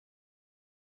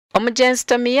Omugenzi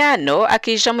Tomaino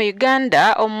akija mu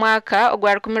Uganda omwaka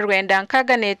ogwa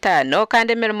 1965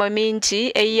 kandi emirimo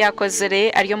mingi eyi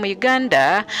yakozere ari mu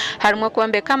Uganda harimo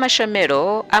kwombeka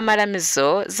amashomero,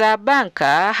 amaramizo, za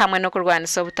banka hamwe no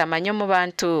kurwanisa obutamanyi mu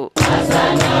bantu.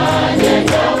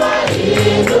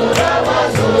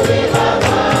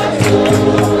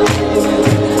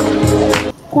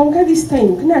 Konka this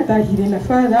time kunatahire na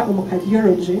father omu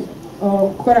cardiology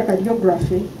kukora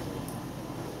cardiography.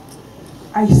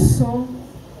 I saw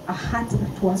a heart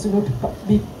that was not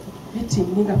beating,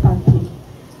 nigga pumping.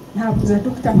 Now, the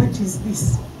doctor, what is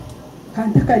this?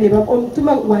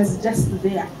 Omutuma was just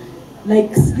there,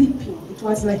 like sleeping. It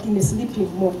was like in a sleeping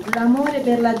mode. L'amore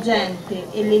per la gente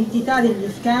e l'entità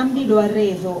degli scambi lo ha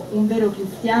reso un vero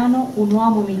cristiano, un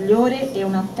uomo migliore e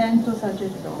un attento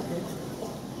sacerdote.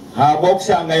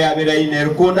 Ahabw'okusanga yabera ine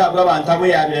rukundo bw'abantu abo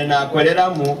yabera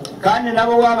nakoreramu kandi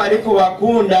nabo wabari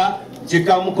kubakunda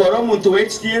kikamukora omuntu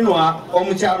w'ekitinwa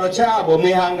omu kyaro kyabo mu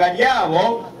ihanga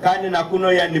lyabo kandi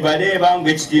nakuno yanibareba ngo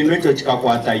ekitinwa ekyo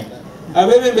kikakwatayo.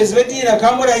 Abebembezi b'eddiini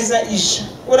akamurahiza isha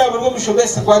kuraba rwo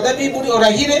mushobesa kwa dabibuli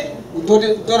orahire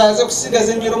toraze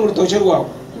kusigaza embyero mu rutoke rwawe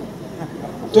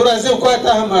toraze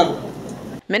kukwata amaro.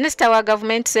 Minister wa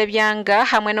government z'ebyanga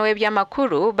hamwe n'owe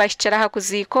by'amakuru bashyikira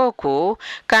hakuziika oku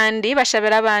kandi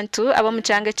bashabira abantu abo mu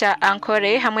kyanga kya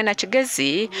Ankole hamwe na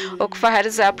Kigezi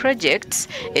okufahariza projects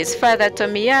is Father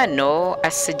Tomaino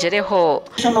asigireho.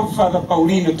 Of Father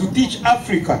Paolino to teach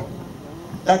Africa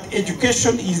that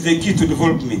education is the key to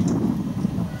development.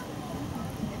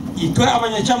 Itwe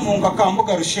abanyachamunga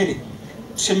kambuga rushere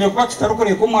shemye kwa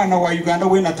kitarukore ko mwana wa Uganda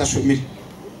we natashomire.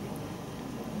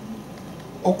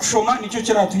 Okushoma nicyo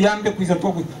kiratuyambe kwiza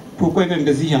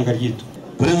tukwebembeza ihanga ryitu.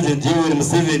 President Yoweri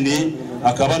Museveni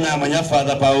akaba namanya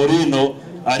Father Paolino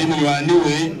ari munywani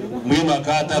we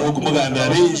mwimakata ro kumugambira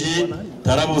bingi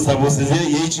tarabusabusize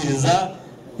yiciriza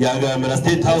yagambira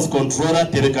State House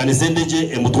Controller terekanise ndeje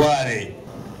emutware.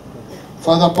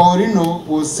 Father Paolino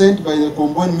was sent by the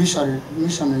Combined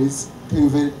missionaries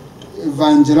to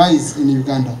evangelize in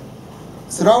Uganda.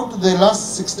 Throughout the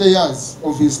last 60 years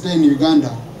of his stay in Uganda,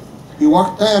 he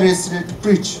worked tirelessly to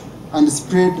preach and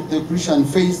spread the Christian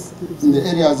faith in the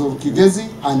areas of Kigezi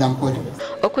and Ankole.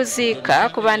 Okuziika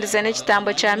kubandiza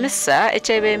n'ekitambo kya misa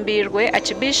ekyebembirwe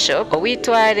Archbishop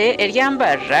owitware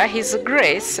eryambarra His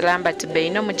Grace Lambert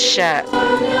Beino Mugisha.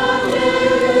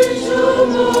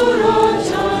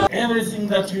 Everything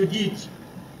that you did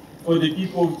for the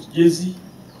people of Kigezi,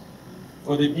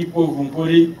 for the people of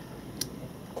Ankole,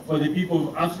 for the people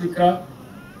of Africa,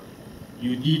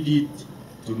 you did it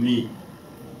to me.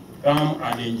 Come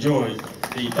and enjoy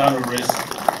the eternal rest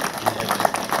in heaven.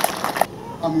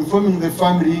 I'm informing the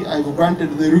family I've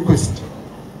granted the request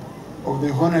of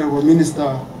the Honorable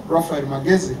Minister Raphael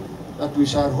Magezi that we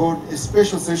shall hold a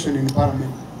special session in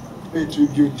Parliament to pay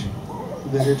tribute to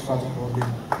the late Father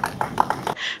Paolino.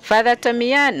 Father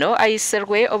Tomaino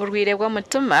ayisirwe oburwire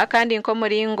bw'omutima kandi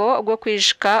nkomuringo ogwo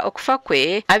kwijika okufa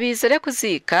kwe abizire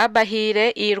kuziika bahire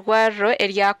irwarro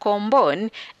erya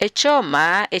Komboni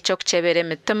ekyoma ekyokukyebera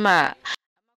emitima.